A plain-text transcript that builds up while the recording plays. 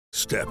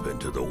Step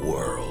into the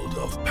world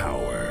of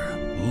power,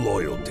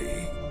 loyalty,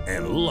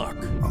 and luck.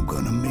 I'm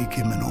gonna make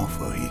him an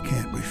offer he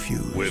can't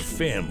refuse. With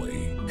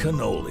family,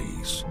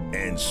 cannolis,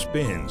 and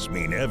spins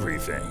mean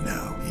everything.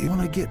 Now, you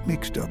wanna get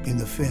mixed up in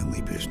the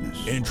family business.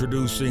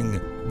 Introducing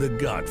The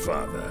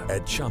Godfather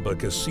at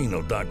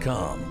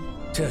ChumbaCasino.com.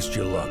 Test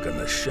your luck in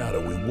the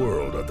shadowy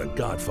world of The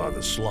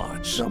Godfather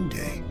slot.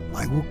 Someday,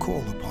 I will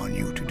call upon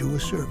you to do a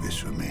service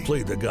for me.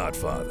 Play The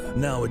Godfather,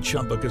 now at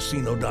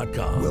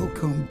ChumbaCasino.com.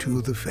 Welcome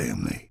to the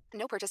family.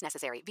 No purchase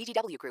necessary.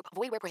 VGW Group.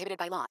 Void where prohibited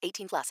by law.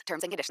 18 plus.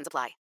 Terms and conditions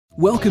apply.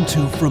 Welcome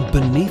to From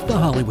Beneath the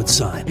Hollywood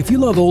Sign. If you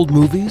love old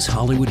movies,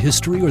 Hollywood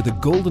history, or the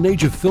golden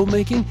age of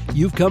filmmaking,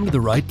 you've come to the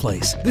right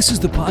place. This is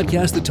the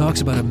podcast that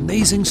talks about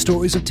amazing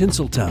stories of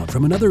Tinseltown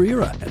from another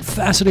era and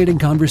fascinating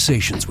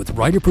conversations with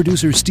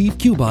writer-producer Steve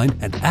Cubine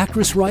and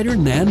actress-writer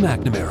Nan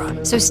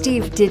McNamara. So,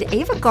 Steve, did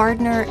Ava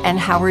Gardner and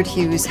Howard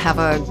Hughes have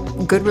a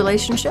good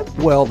relationship?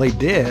 Well, they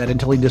did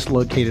until he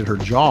dislocated her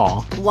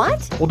jaw.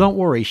 What? Well, don't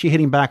worry. She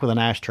hit him back with an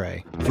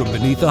ashtray. From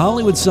Beneath the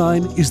Hollywood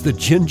Sign is the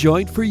gin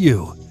joint for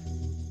you.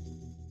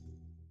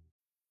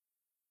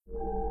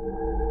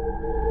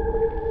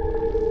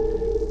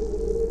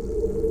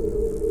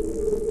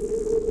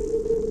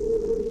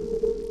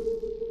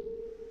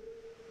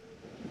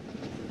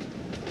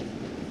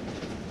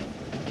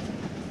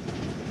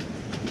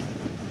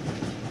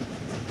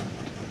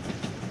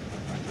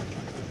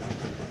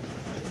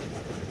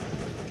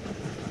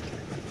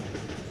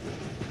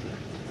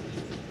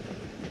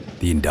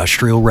 The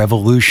Industrial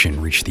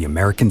Revolution reached the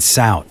American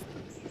South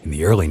in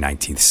the early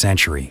 19th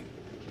century.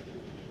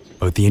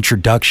 Both the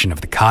introduction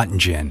of the cotton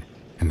gin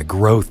and the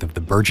growth of the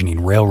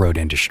burgeoning railroad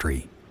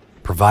industry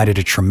provided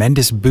a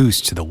tremendous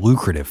boost to the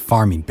lucrative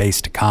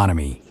farming-based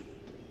economy.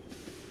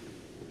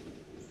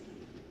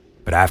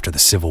 But after the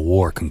Civil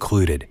War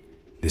concluded,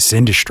 this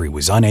industry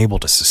was unable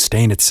to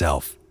sustain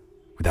itself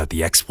without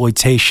the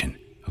exploitation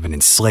of an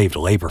enslaved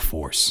labor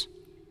force,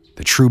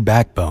 the true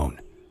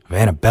backbone of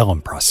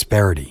antebellum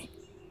prosperity.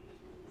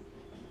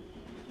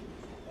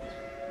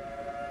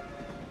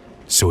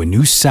 So a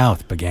new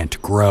South began to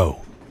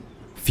grow,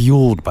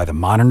 fueled by the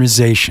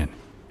modernization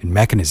and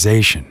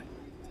mechanization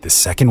the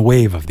second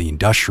wave of the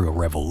Industrial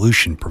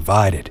Revolution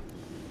provided.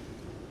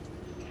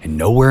 And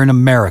nowhere in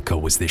America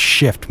was this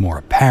shift more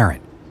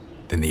apparent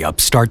than the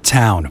upstart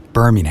town of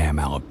Birmingham,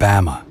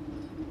 Alabama,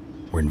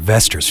 where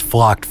investors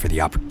flocked for the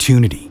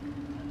opportunity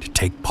to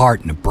take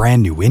part in a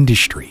brand new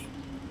industry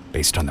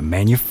based on the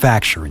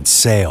manufacture and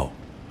sale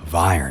of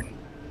iron.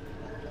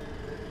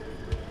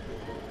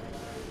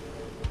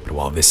 But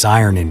while this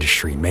iron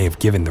industry may have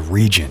given the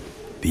region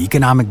the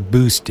economic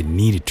boost it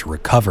needed to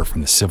recover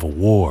from the Civil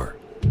War,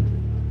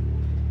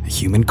 the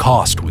human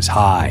cost was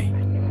high,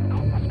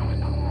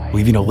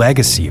 leaving a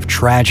legacy of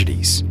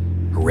tragedies,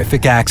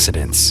 horrific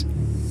accidents,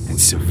 and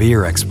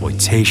severe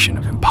exploitation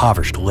of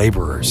impoverished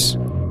laborers,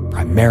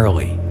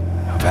 primarily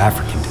of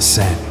African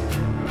descent.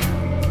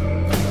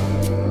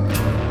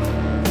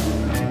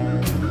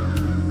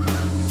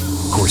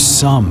 Of course,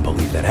 some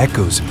believe that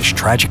echoes of this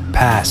tragic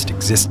past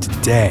exist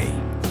today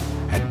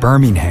at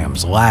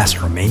Birmingham's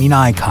last remaining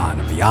icon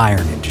of the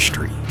iron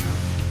industry,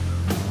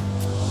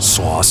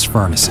 Sloss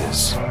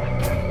furnaces,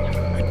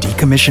 a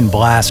decommissioned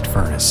blast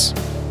furnace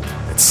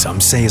that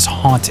some say is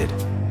haunted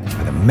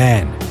by the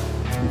men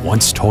who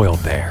once toiled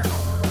there.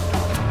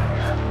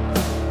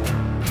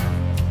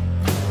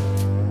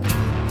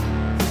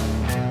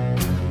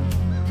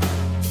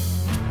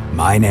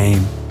 My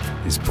name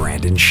is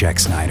Brandon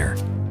Schexnayder,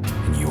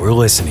 and you are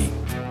listening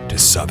to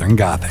Southern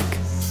Gothic.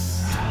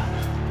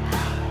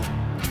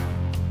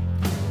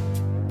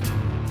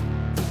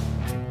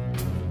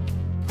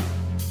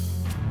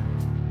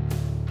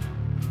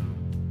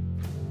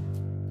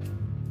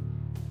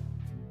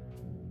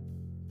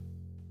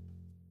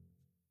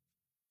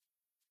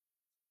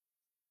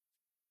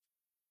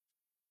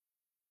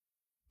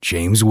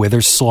 James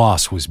Withers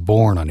Sloss was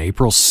born on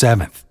April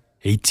 7,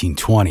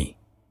 1820,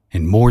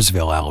 in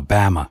Mooresville,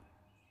 Alabama.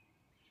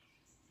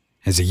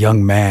 As a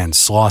young man,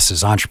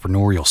 Sloss's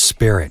entrepreneurial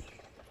spirit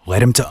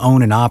led him to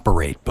own and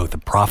operate both a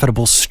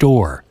profitable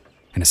store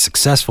and a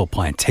successful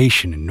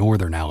plantation in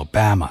northern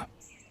Alabama.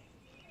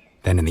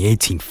 Then in the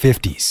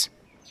 1850s,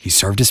 he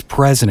served as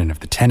president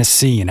of the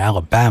Tennessee and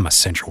Alabama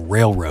Central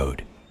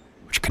Railroad,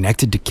 which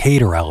connected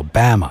Decatur,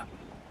 Alabama,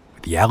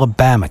 with the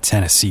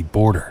Alabama-Tennessee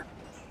border.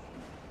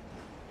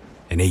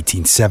 In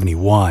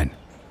 1871,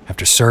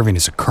 after serving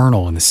as a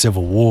colonel in the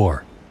Civil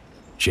War,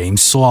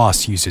 James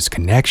Sloss used his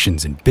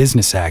connections and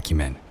business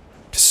acumen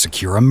to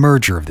secure a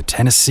merger of the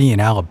Tennessee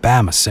and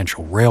Alabama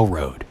Central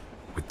Railroad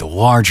with the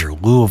larger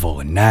Louisville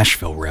and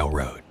Nashville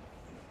Railroad.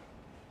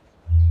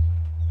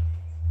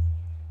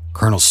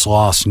 Colonel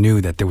Sloss knew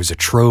that there was a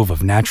trove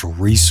of natural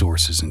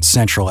resources in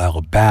central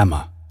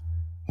Alabama,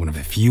 one of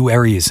the few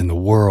areas in the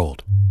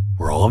world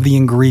where all of the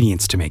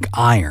ingredients to make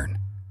iron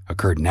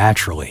occurred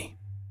naturally.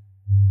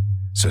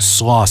 So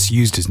Sloss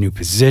used his new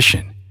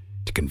position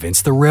to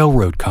convince the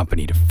railroad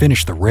company to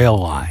finish the rail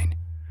line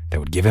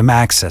that would give him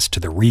access to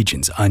the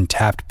region's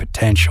untapped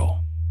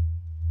potential.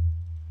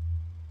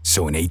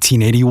 So in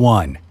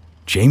 1881,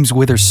 James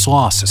Withers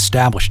Sloss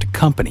established a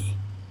company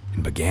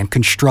and began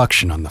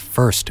construction on the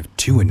first of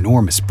 2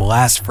 enormous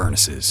blast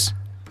furnaces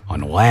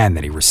on land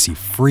that he received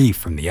free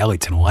from the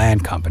Ellington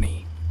Land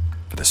Company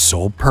for the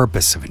sole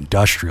purpose of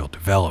industrial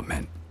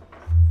development.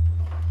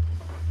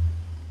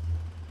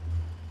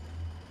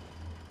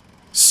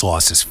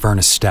 Sloss's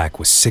furnace stack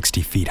was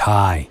 60 feet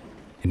high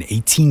and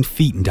 18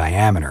 feet in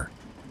diameter,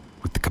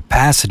 with the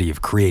capacity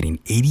of creating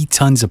 80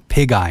 tons of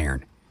pig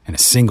iron in a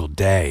single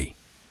day.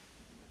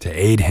 To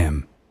aid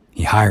him,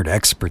 he hired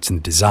experts in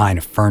the design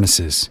of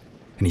furnaces,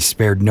 and he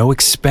spared no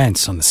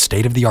expense on the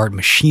state-of-the-art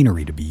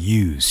machinery to be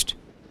used.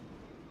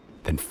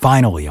 Then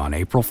finally, on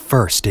April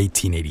 1st,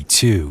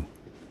 1882,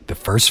 the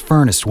first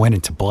furnace went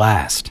into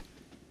blast,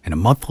 and a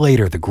month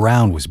later the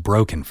ground was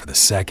broken for the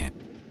second.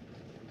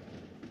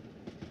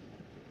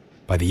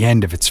 By the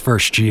end of its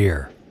first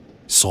year,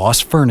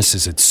 Sloss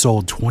furnaces had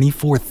sold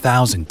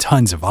 24,000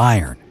 tons of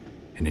iron,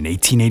 and in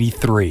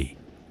 1883,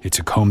 it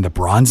took home the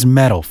bronze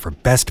medal for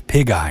best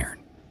pig iron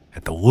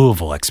at the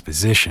Louisville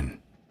Exposition.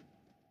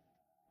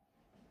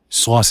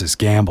 Sloss's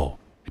gamble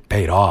had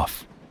paid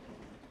off.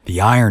 The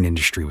iron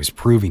industry was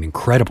proving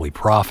incredibly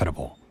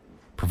profitable,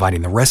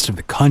 providing the rest of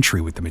the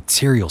country with the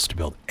materials to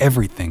build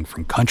everything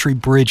from country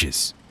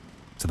bridges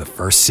to the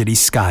first city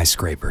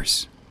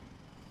skyscrapers.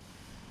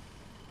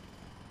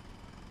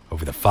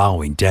 Over the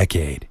following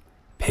decade,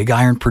 pig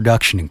iron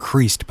production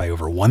increased by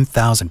over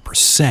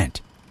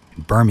 1,000%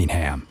 in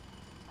Birmingham,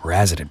 or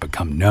as it had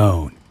become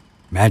known,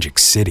 Magic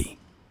City.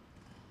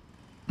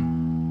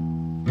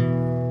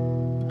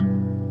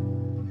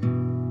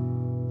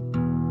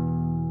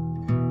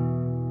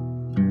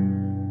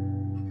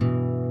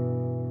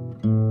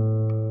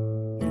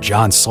 When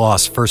John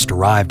Sloss first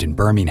arrived in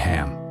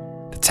Birmingham,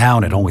 the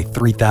town had only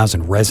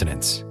 3,000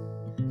 residents.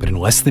 But in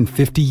less than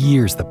 50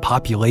 years, the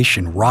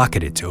population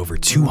rocketed to over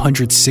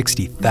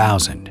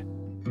 260,000.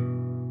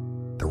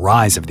 The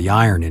rise of the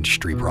iron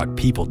industry brought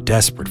people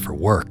desperate for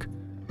work,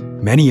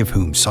 many of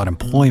whom sought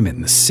employment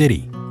in the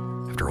city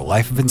after a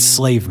life of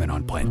enslavement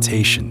on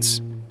plantations.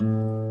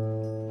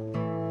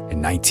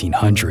 In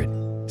 1900,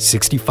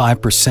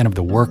 65% of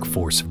the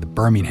workforce of the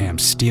Birmingham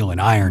steel and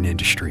iron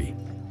industry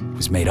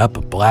was made up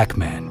of black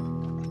men,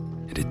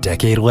 and a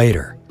decade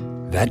later,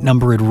 that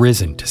number had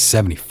risen to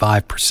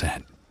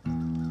 75%.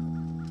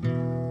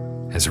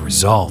 As a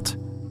result,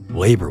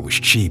 labor was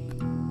cheap,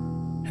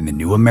 and the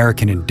new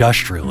American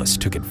industrialists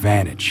took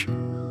advantage.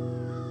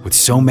 With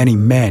so many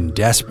men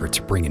desperate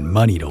to bring in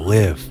money to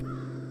live,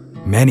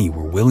 many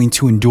were willing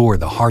to endure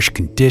the harsh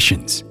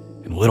conditions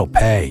and little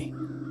pay.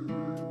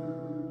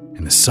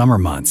 In the summer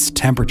months,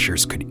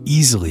 temperatures could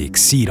easily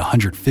exceed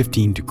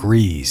 115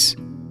 degrees,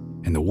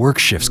 and the work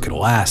shifts could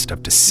last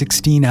up to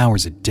 16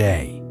 hours a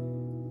day,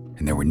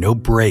 and there were no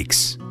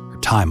breaks or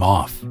time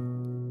off,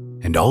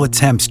 and all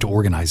attempts to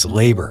organize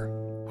labor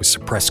was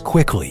suppressed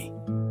quickly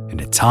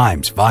and at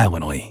times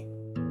violently.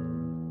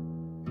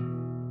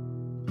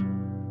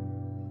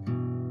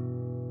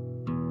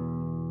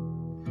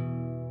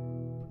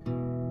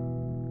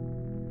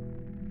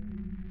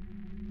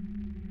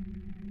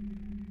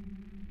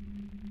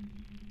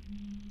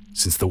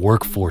 Since the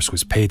workforce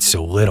was paid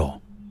so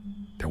little,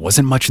 there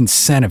wasn't much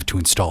incentive to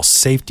install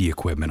safety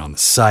equipment on the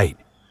site,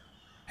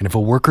 and if a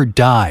worker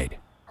died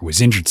or was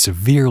injured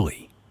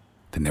severely,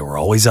 then there were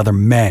always other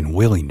men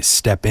willing to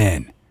step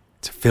in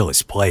to fill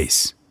his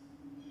place.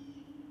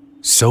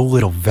 So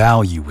little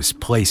value was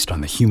placed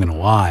on the human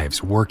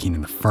lives working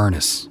in the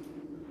furnace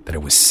that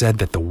it was said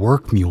that the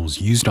work mules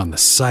used on the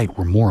site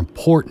were more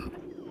important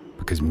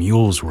because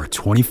mules were a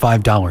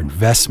 $25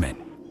 investment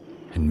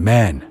and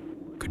men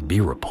could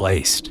be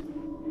replaced.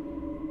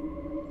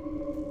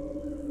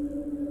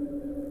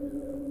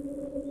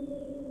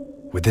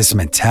 With this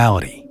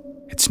mentality,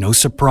 it's no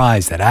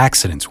surprise that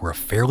accidents were a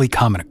fairly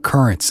common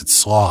occurrence at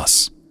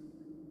Sloss.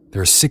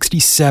 There are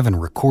 67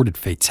 recorded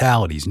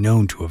fatalities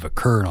known to have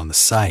occurred on the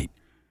site.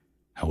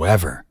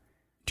 However,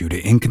 due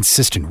to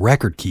inconsistent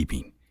record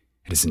keeping,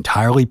 it is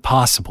entirely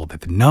possible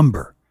that the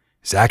number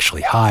is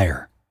actually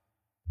higher.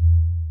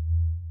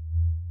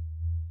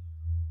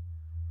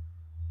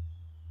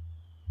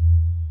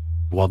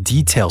 While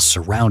details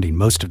surrounding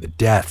most of the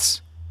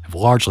deaths have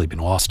largely been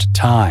lost to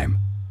time,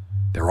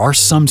 there are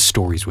some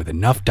stories with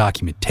enough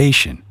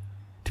documentation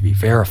to be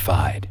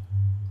verified.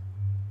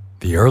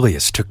 The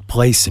earliest took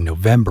place in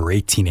November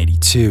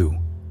 1882,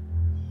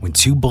 when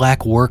 2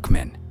 black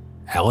workmen,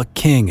 Alec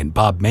King and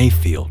Bob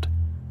Mayfield,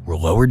 were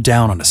lowered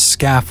down on a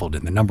scaffold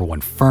in the No. 1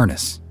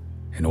 furnace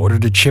in order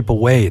to chip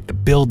away at the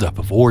buildup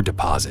of ore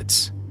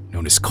deposits,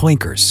 known as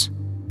clinkers,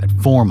 that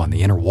form on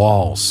the inner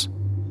walls.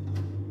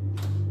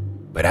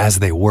 But as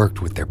they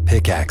worked with their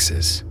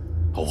pickaxes,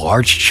 a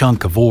large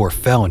chunk of ore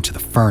fell into the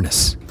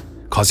furnace,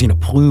 causing a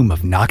plume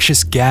of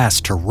noxious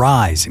gas to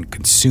rise and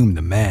consume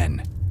the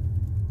men.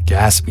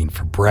 Gasping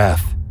for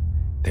breath,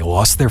 they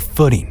lost their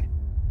footing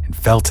and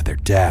fell to their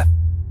death.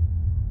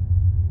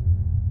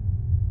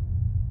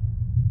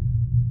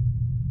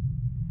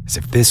 As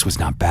if this was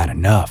not bad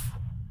enough,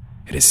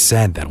 it is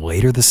said that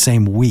later the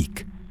same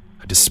week,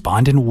 a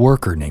despondent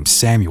worker named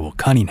Samuel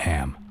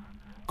Cunningham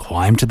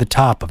climbed to the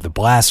top of the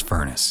blast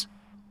furnace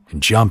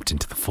and jumped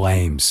into the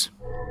flames.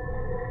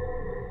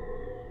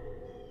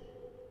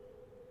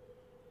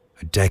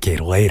 A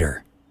decade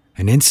later,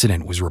 an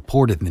incident was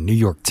reported in the New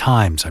York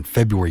Times on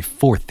February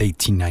 4,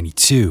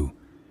 1892,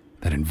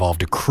 that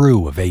involved a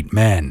crew of 8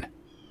 men.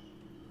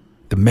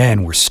 The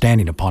men were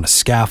standing upon a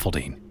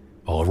scaffolding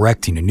while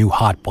erecting a new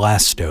hot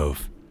blast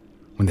stove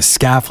when the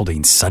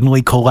scaffolding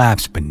suddenly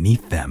collapsed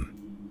beneath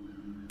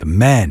them. The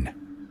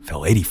men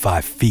fell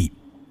 85 feet,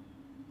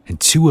 and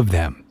 2 of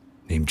them,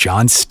 named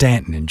John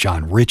Stanton and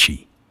John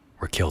Ritchie,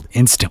 were killed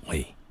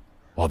instantly,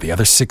 while the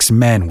other 6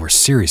 men were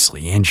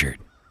seriously injured.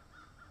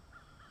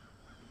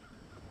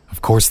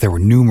 Of course, there were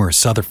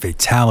numerous other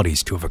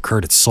fatalities to have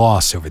occurred at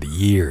Sloss over the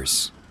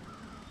years.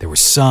 There were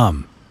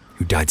some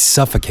who died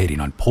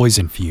suffocating on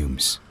poison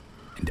fumes,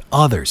 and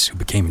others who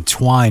became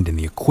entwined in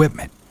the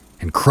equipment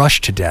and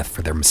crushed to death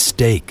for their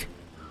mistake.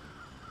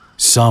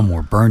 Some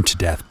were burned to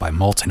death by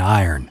molten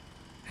iron,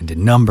 and a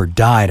number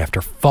died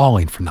after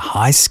falling from the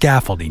high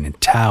scaffolding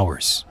and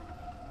towers.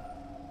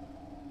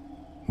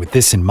 With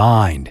this in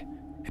mind,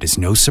 it is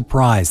no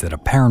surprise that a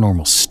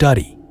paranormal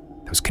study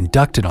that was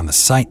conducted on the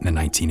site in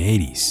the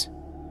 1980s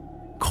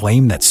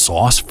claimed that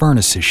Sloss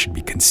furnaces should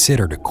be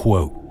considered a,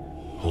 quote,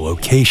 a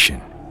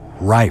location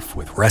rife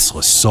with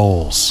restless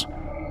souls.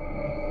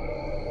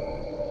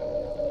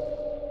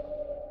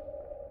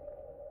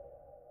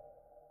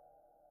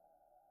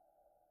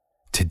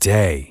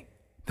 Today,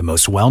 the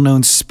most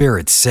well-known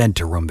spirit said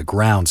to roam the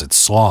grounds at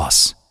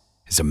Sloss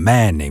is a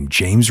man named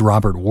James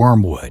Robert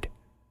Wormwood,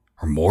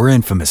 or more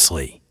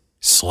infamously,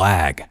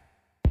 Slag.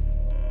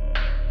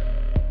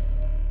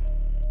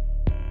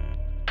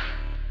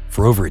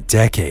 For over a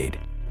decade,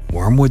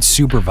 Wormwood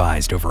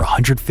supervised over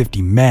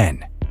 150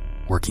 men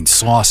working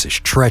Sloss's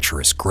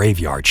treacherous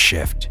graveyard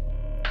shift.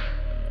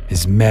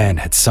 His men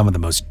had some of the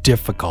most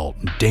difficult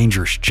and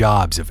dangerous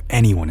jobs of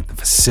anyone at the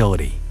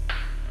facility.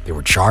 They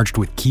were charged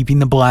with keeping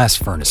the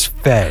blast furnace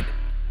fed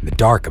in the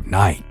dark of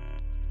night.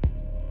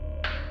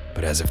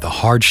 But as if the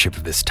hardship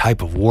of this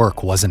type of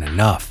work wasn't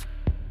enough,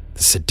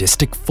 the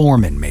sadistic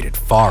foreman made it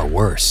far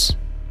worse.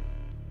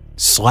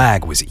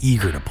 Slag was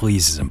eager to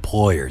please his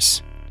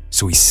employers,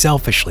 so he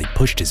selfishly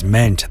pushed his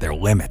men to their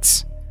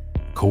limits,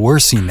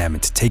 coercing them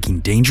into taking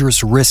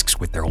dangerous risks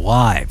with their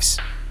lives,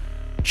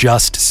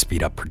 just to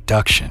speed up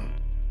production.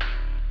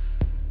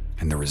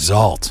 And the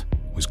result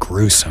was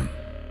gruesome.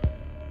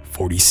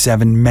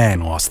 47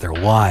 men lost their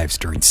lives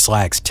during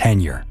Slag's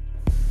tenure,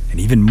 and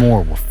even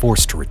more were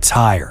forced to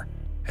retire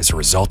as a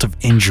result of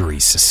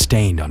injuries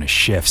sustained on his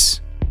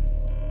shifts.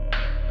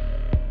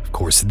 Of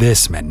course,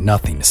 this meant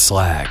nothing to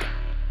Slag.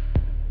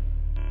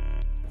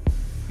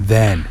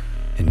 Then,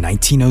 in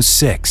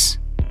 1906,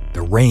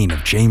 the reign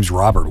of James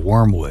Robert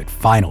Wormwood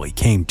finally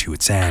came to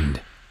its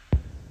end.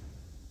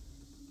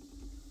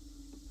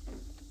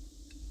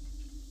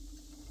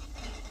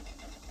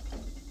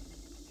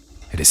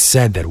 It is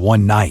said that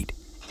one night,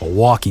 while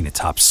walking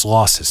atop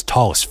Sloss's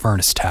tallest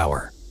furnace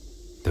tower,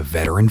 the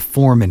veteran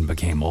foreman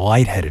became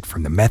lightheaded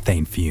from the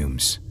methane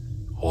fumes,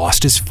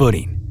 lost his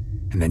footing,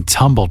 and then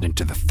tumbled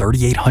into the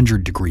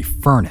 3,800-degree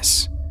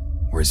furnace,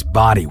 where his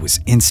body was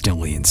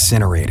instantly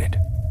incinerated.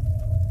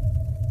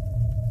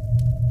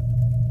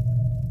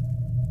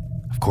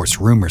 Of course,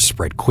 rumors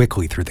spread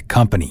quickly through the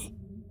company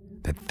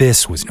that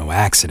this was no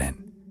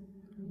accident,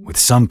 with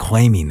some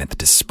claiming that the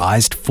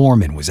despised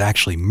foreman was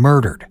actually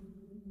murdered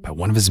by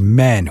one of his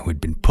men who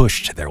had been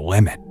pushed to their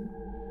limit.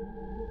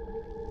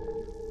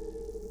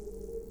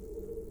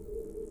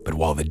 But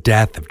while the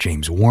death of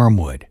James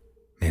Wormwood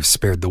may have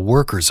spared the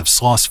workers of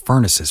Sloss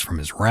furnaces from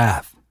his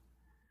wrath,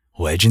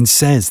 legend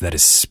says that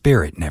his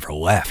spirit never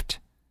left,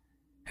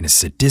 and his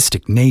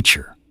sadistic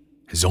nature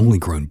has only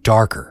grown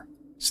darker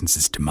since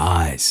his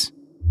demise.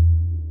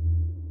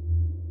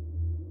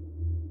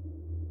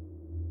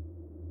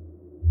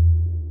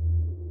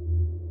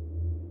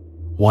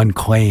 One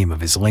claim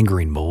of his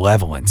lingering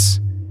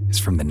malevolence is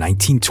from the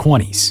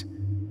 1920s,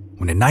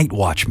 when a night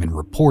watchman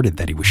reported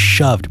that he was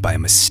shoved by a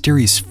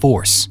mysterious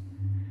force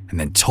and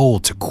then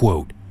told to,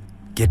 quote,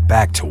 get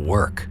back to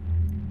work.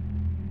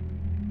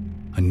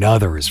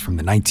 Another is from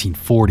the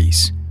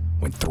 1940s,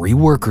 when 3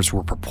 workers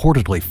were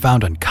purportedly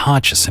found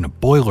unconscious in a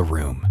boiler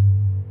room,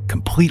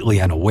 completely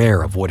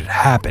unaware of what had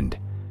happened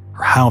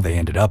or how they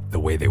ended up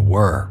the way they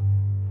were.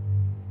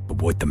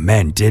 But what the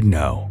men did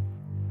know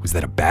was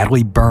that a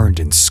badly burned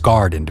and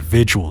scarred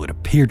individual had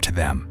appeared to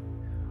them,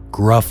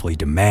 gruffly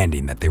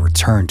demanding that they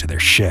return to their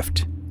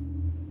shift.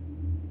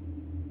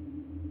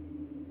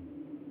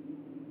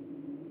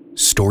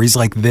 Stories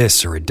like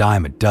this are a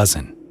dime a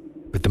dozen,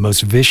 but the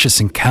most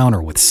vicious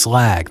encounter with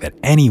Slag that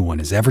anyone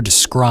has ever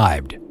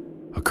described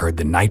occurred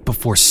the night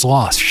before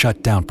Sloss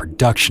shut down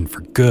production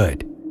for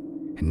good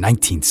in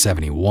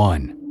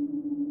 1971.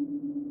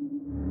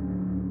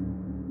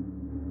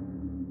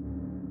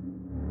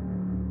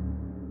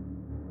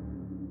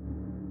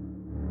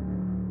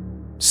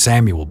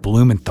 Samuel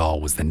Blumenthal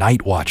was the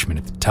night watchman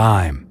at the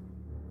time,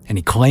 and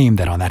he claimed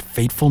that on that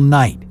fateful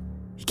night,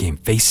 came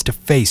face to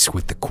face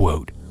with the,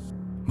 quote,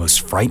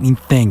 most frightening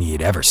thing he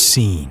had ever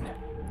seen.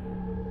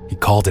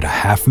 called it a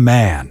half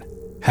man,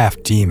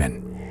 half demon.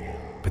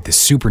 But this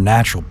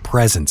supernatural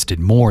presence did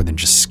more than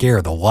just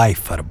scare the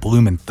life out of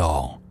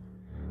Blumenthal.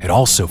 It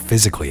also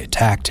physically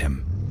attacked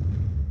him,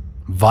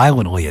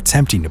 violently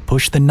attempting to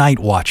push the night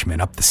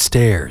watchman up the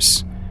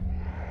stairs,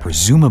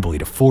 presumably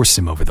to force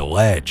him over the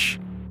ledge.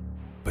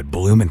 But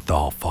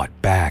Blumenthal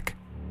fought back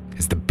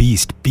as the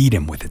beast beat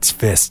him with its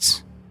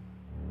fists.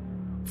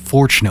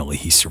 Fortunately,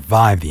 he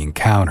survived the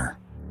encounter,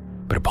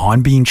 but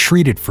upon being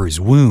treated for his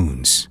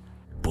wounds,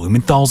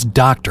 Blumenthal's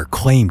doctor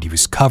claimed he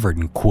was covered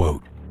in,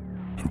 quote,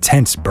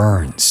 intense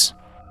burns.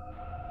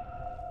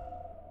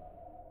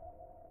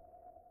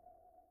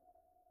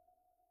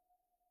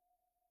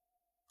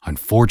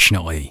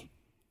 Unfortunately,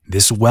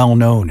 this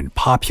well-known and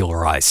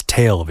popularized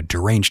tale of a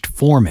deranged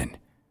foreman,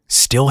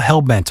 still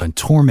hell-bent on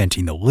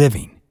tormenting the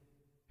living,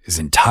 is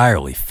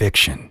entirely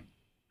fiction.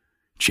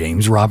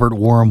 James Robert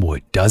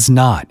Wormwood does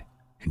not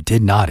and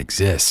did not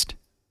exist.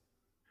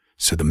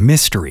 So the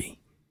mystery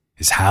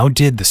is, how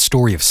did the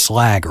story of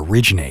Slag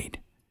originate,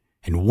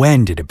 and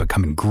when did it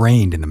become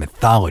ingrained in the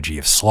mythology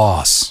of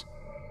Sloss?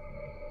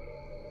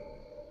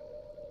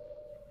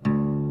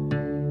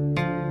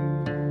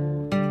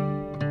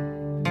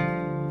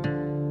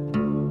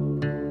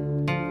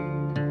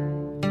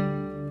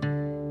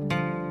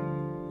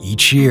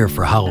 Each year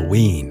for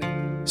Halloween,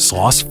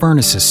 Sloss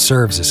Furnaces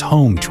serves as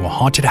home to a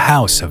haunted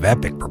house of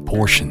epic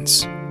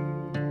proportions.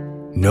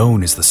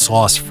 Known as the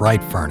Sloss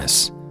Fright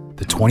Furnace,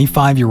 the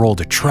 25-year-old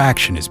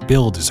attraction is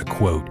billed as a,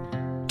 quote,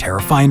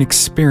 terrifying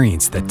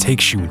experience that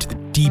takes you into the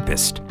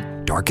deepest,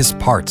 darkest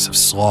parts of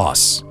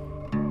Sloss.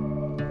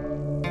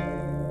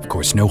 Of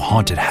course, no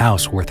haunted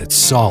house worth its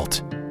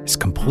salt is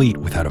complete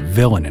without a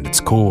villain at its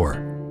core,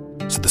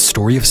 so the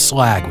story of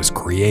Slag was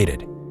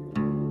created.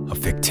 A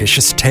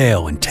fictitious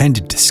tale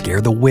intended to scare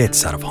the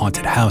wits out of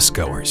haunted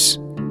housegoers.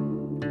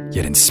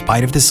 Yet in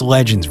spite of this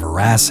legend's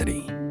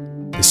veracity,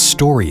 this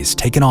story has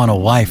taken on a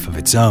life of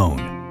its own,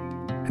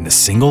 and the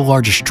single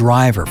largest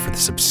driver for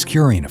this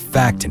obscuring of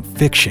fact and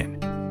fiction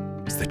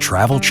is the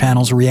Travel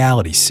Channel's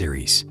reality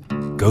series,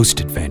 Ghost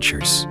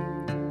Adventures.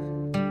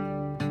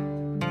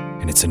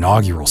 In its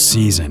inaugural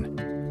season,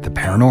 the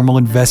paranormal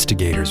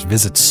investigators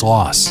visit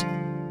Sloss,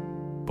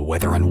 but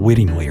whether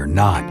unwittingly or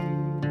not,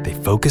 they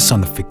focus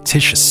on the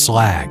fictitious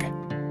Slag,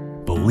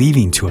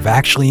 believing to have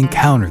actually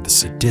encountered the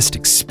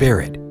sadistic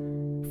spirit,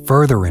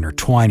 further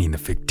intertwining the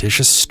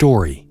fictitious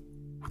story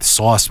with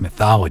Sloss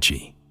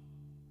mythology.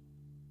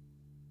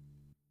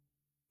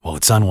 While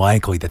it's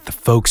unlikely that the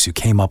folks who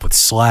came up with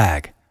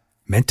Slag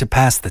meant to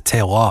pass the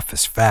tale off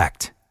as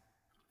fact,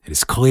 it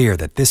is clear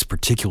that this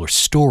particular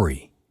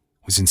story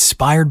was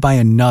inspired by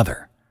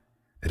another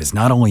that has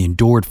not only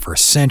endured for a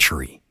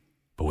century,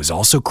 but was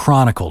also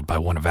chronicled by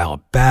one of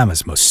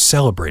Alabama's most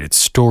celebrated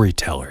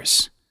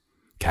storytellers,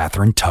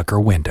 Catherine Tucker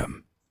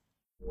Wyndham.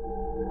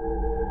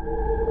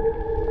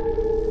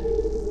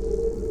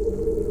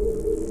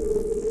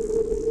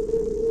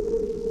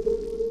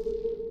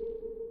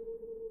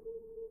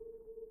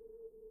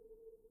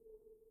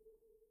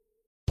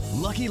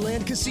 Lucky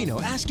Land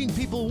Casino, asking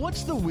people,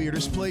 what's the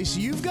weirdest place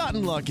you've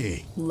gotten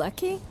lucky?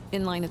 Lucky?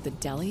 In line at the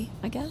deli,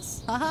 I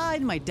guess? Aha,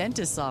 in my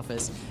dentist's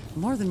office.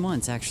 More than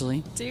once,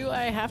 actually. Do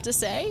I have to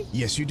say?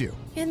 Yes, you do.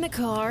 In the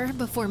car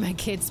before my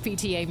kids'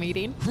 PTA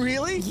meeting.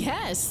 Really?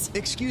 Yes.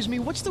 Excuse me,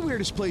 what's the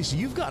weirdest place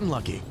you've gotten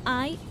lucky?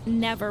 I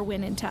never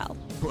win and tell.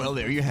 Well,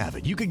 there you have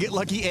it. You can get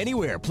lucky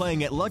anywhere,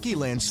 playing at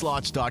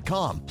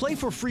LuckyLandSlots.com. Play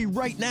for free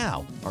right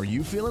now. Are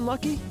you feeling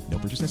lucky? No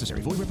purchase necessary.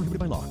 Void where prohibited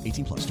by law.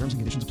 18+. Terms and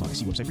conditions apply.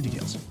 See website for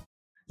details.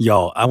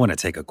 Y'all, I want to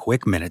take a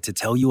quick minute to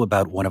tell you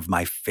about one of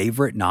my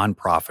favorite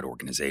nonprofit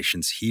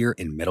organizations here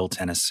in Middle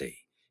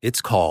Tennessee.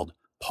 It's called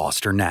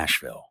Poster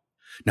Nashville.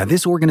 Now,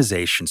 this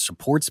organization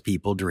supports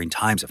people during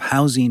times of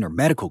housing or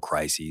medical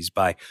crises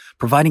by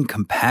providing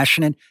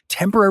compassionate,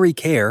 temporary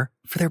care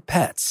for their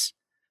pets.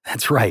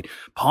 That's right,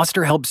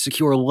 Poster helps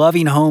secure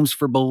loving homes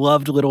for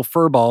beloved little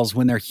furballs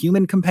when their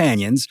human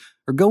companions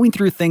are going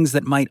through things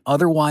that might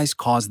otherwise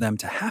cause them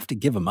to have to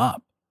give them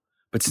up.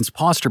 But since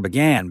Poster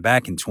began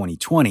back in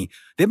 2020,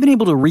 they've been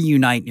able to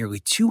reunite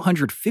nearly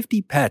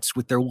 250 pets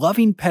with their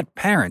loving pet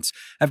parents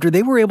after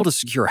they were able to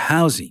secure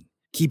housing,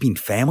 keeping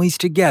families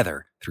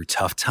together through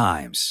tough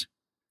times.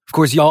 Of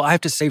course, y'all, I have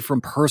to say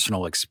from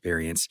personal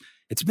experience,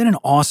 it's been an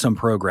awesome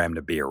program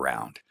to be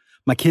around.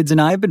 My kids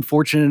and I have been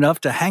fortunate enough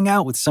to hang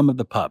out with some of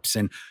the pups,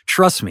 and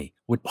trust me,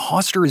 what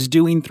Poster is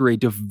doing through a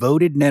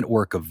devoted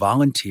network of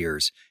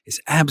volunteers is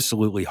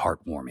absolutely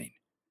heartwarming.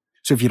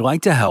 So if you'd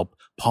like to help,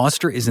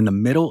 Poster is in the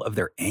middle of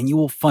their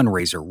annual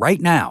fundraiser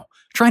right now,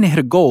 trying to hit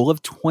a goal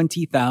of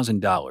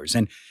 $20,000,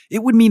 and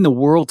it would mean the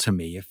world to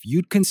me if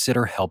you'd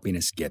consider helping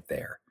us get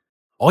there.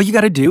 All you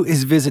got to do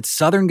is visit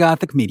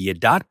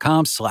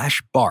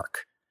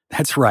southerngothicmedia.com/bark.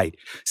 That's right,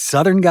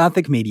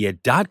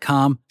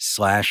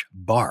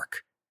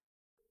 southerngothicmedia.com/bark.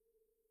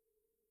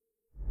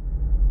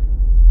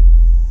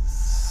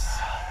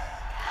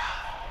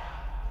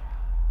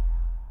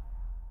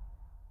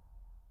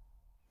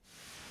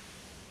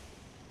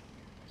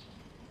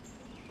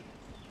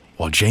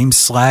 While James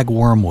Slag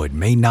Wormwood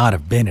may not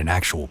have been an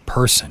actual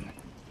person,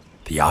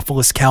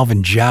 Theophilus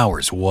Calvin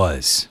Jowers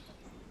was.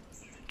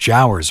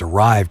 Jowers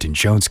arrived in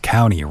Jones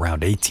County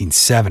around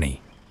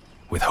 1870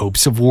 with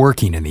hopes of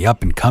working in the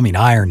up-and-coming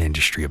iron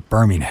industry of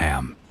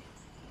Birmingham.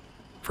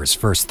 For his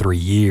first 3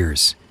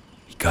 years,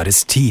 he cut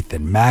his teeth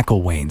at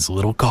McElwain's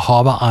Little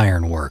Cahaba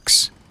Iron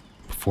Works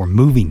before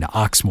moving to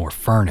Oxmoor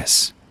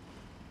Furnace.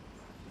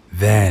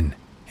 Then,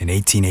 in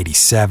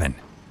 1887,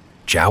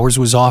 Jowers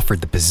was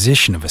offered the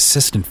position of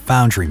assistant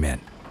foundryman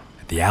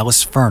at the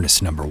Alice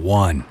Furnace No.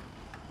 1.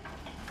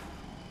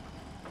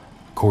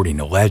 According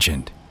to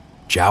legend,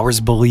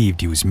 Jowers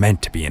believed he was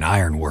meant to be an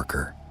iron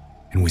worker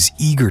and was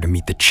eager to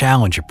meet the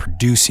challenge of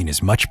producing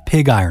as much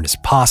pig iron as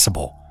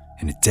possible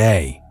in a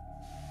day.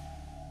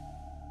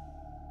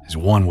 As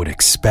one would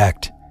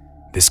expect,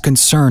 this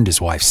concerned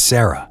his wife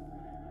Sarah,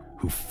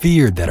 who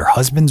feared that her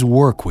husband's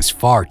work was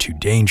far too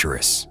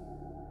dangerous.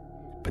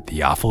 But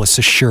Theophilus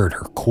assured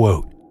her,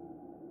 quote,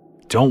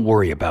 "Don't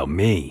worry about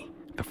me.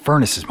 The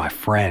furnace is my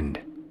friend.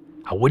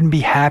 I wouldn't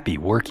be happy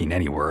working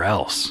anywhere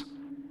else.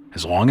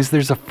 As long as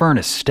there's a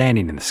furnace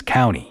standing in this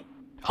county,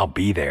 I'll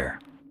be there."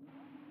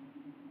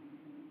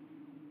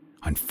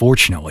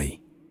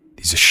 Unfortunately,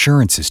 these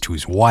assurances to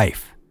his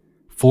wife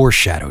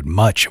foreshadowed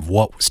much of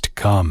what was to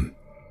come.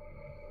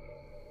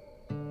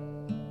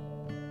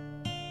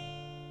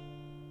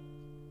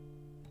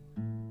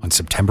 On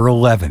September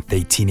 11,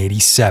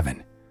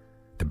 1887,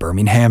 the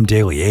Birmingham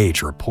Daily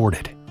Age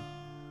reported,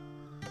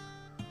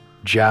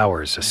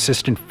 "Jowers,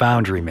 assistant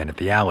foundryman at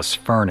the Alice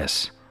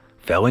Furnace,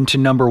 fell into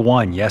No.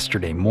 1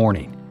 yesterday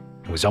morning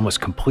and was almost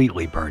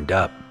completely burned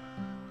up.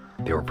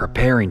 They were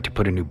preparing to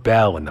put a new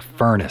bell in the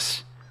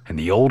furnace, and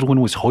the old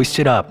one was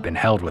hoisted up and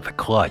held with a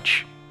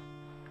clutch.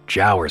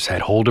 Jowers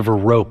had hold of a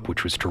rope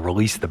which was to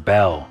release the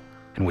bell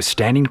and was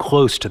standing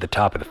close to the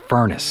top of the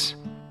furnace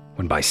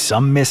when by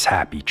some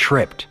mishap he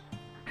tripped,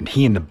 and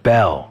he and the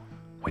bell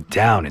went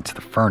down into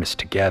the furnace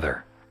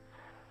together.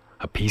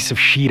 A piece of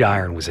sheet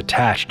iron was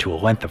attached to a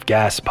length of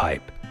gas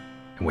pipe,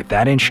 and with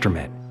that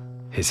instrument,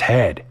 his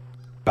head,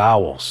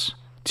 bowels,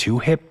 2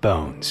 hip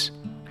bones,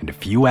 and a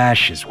few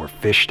ashes were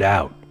fished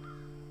out."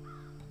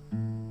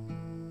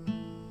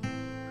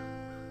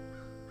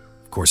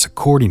 Of course,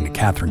 according to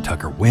Catherine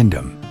Tucker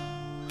Wyndham,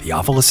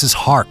 Theophilus's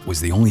heart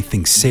was the only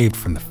thing saved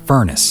from the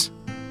furnace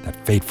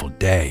that fateful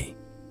day.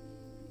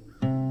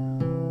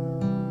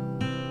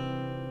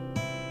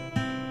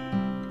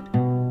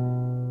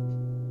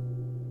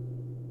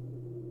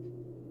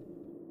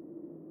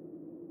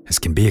 As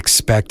can be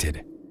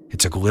expected, it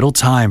took little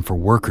time for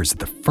workers at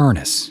the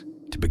furnace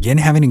to begin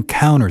having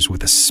encounters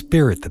with a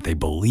spirit that they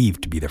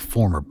believed to be their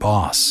former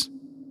boss.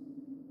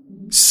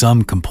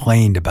 Some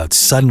complained about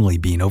suddenly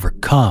being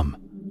overcome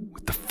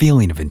with the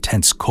feeling of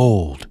intense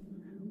cold,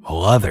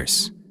 while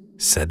others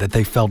said that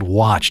they felt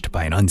watched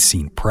by an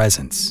unseen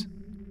presence.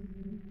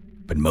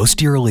 But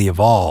most eerily of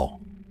all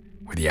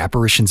were the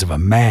apparitions of a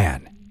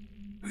man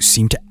who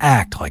seemed to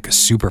act like a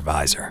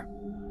supervisor.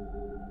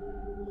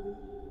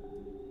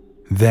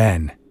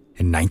 Then,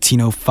 in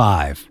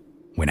 1905,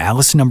 when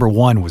Alice No.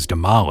 1 was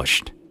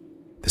demolished,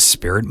 the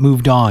spirit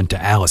moved on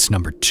to Alice No.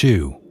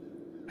 2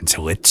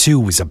 until it too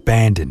was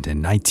abandoned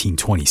in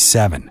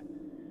 1927,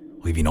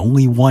 leaving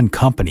only one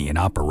company in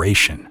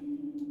operation,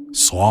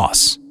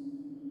 Sloss.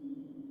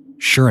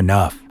 Sure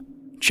enough,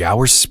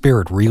 Jowers'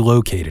 spirit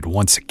relocated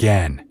once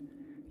again,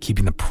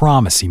 keeping the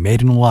promise he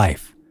made in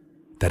life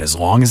that as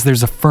long as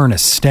there's a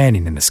furnace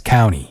standing in this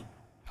county,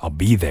 I'll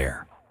be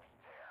there.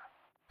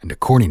 And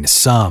according to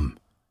some,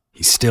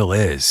 he still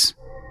is.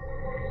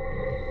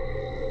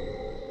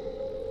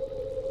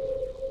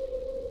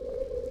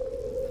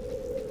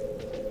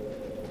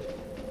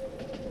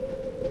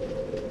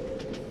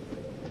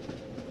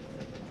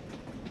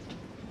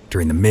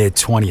 During the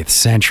mid-20th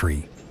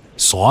century,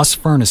 Sloss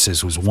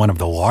Furnaces was one of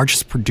the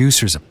largest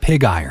producers of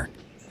pig iron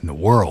in the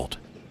world.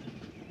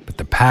 But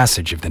the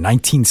passage of the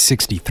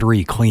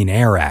 1963 Clean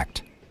Air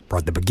Act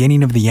brought the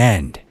beginning of the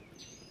end,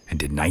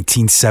 and in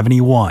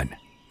 1971,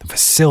 the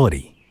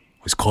facility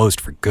was closed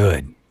for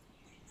good.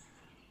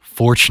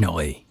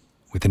 Fortunately,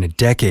 within a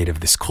decade of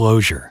this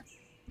closure,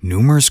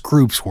 numerous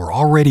groups were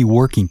already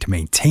working to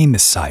maintain the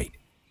site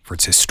for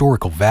its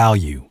historical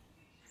value,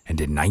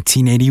 and in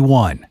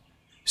 1981,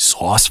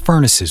 Sloss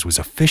Furnaces was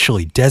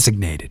officially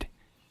designated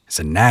as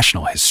a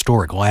National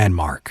Historic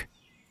Landmark,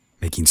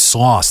 making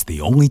Sloss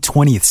the only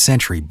 20th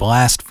century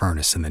blast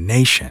furnace in the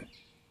nation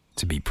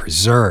to be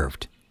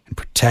preserved and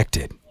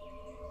protected.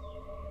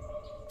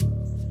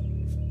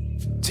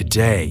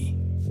 Today,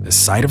 the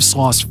site of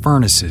Sloss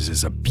Furnaces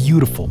is a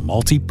beautiful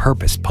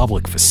multi-purpose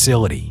public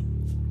facility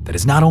that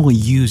is not only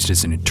used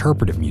as an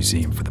interpretive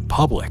museum for the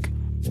public,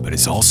 but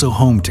is also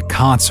home to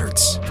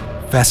concerts,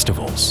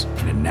 festivals,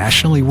 and a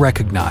nationally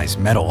recognized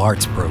metal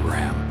arts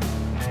program.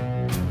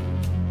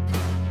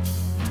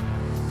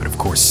 But of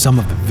course, some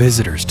of the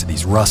visitors to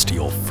these rusty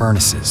old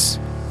furnaces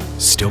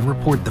still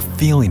report the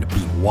feeling of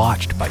being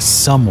watched by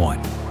someone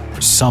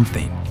or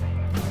something.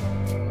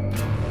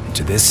 And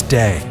to this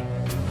day,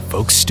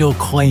 folks still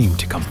claim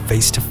to come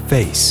face to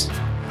face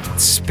with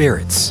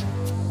spirits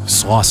of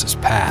Sloss's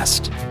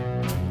past.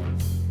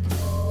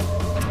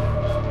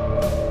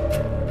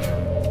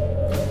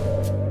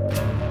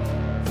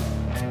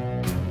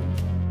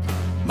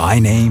 My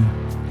name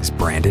is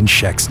Brandon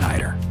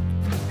Schexnayder,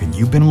 and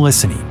you've been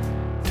listening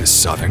to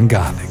Southern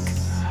Gothic.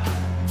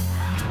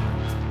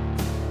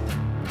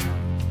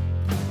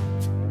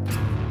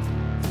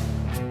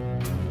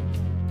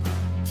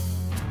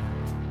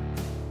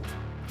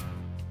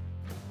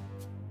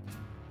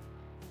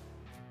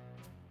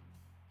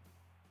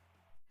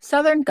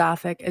 Southern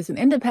Gothic is an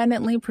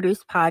independently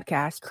produced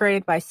podcast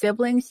created by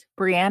siblings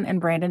Brianne and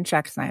Brandon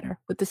Schexnayder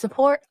with the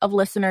support of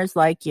listeners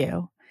like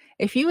you.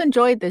 If you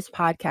enjoyed this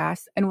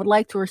podcast and would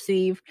like to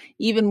receive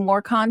even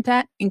more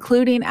content,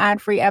 including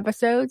ad-free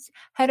episodes,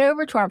 head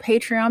over to our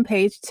Patreon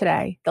page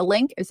today. The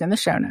link is in the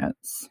show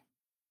notes.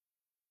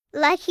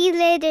 Lucky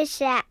Little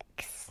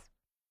Shacks.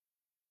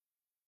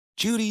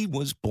 Judy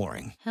was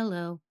boring.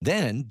 Hello.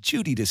 Then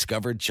Judy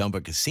discovered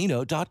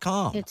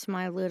ChumbaCasino.com. It's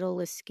my little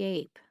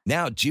escape.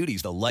 Now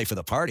Judy's the life of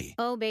the party.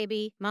 Oh,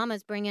 baby,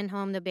 mama's bringing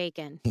home the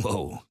bacon.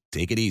 Whoa,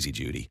 take it easy,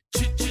 Judy.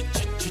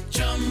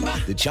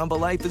 The Chumba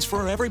life is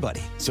for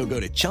everybody. So go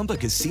to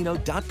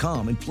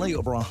ChumbaCasino.com and play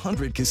over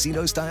 100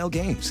 casino-style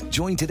games.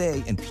 Join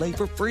today and play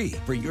for free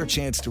for your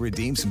chance to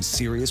redeem some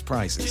serious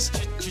prizes.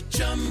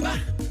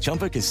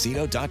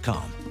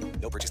 ChumbaCasino.com.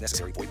 No purchase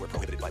necessary. Void where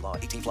prohibited by law.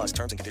 18 plus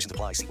terms and conditions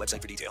apply. See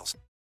website for details.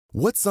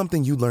 What's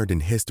something you learned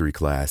in history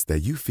class that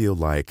you feel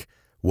like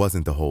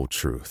wasn't the whole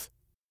truth?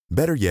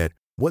 Better yet,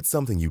 what's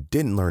something you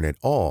didn't learn at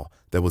all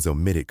that was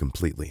omitted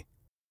completely?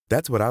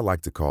 That's what I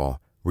like to call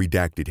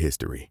redacted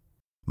history.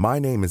 My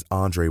name is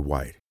Andre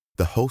White,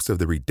 the host of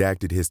the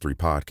Redacted History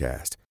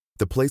Podcast,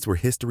 the place where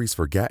history's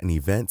forgotten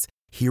events,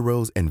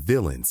 heroes, and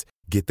villains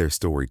get their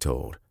story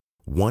told,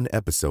 one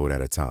episode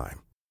at a time.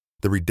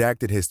 The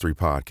Redacted History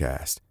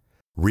Podcast.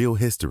 Real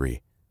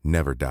history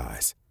never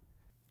dies.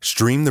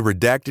 Stream the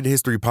Redacted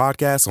History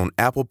Podcast on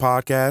Apple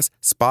Podcasts,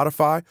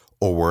 Spotify,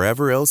 or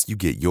wherever else you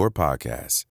get your podcasts.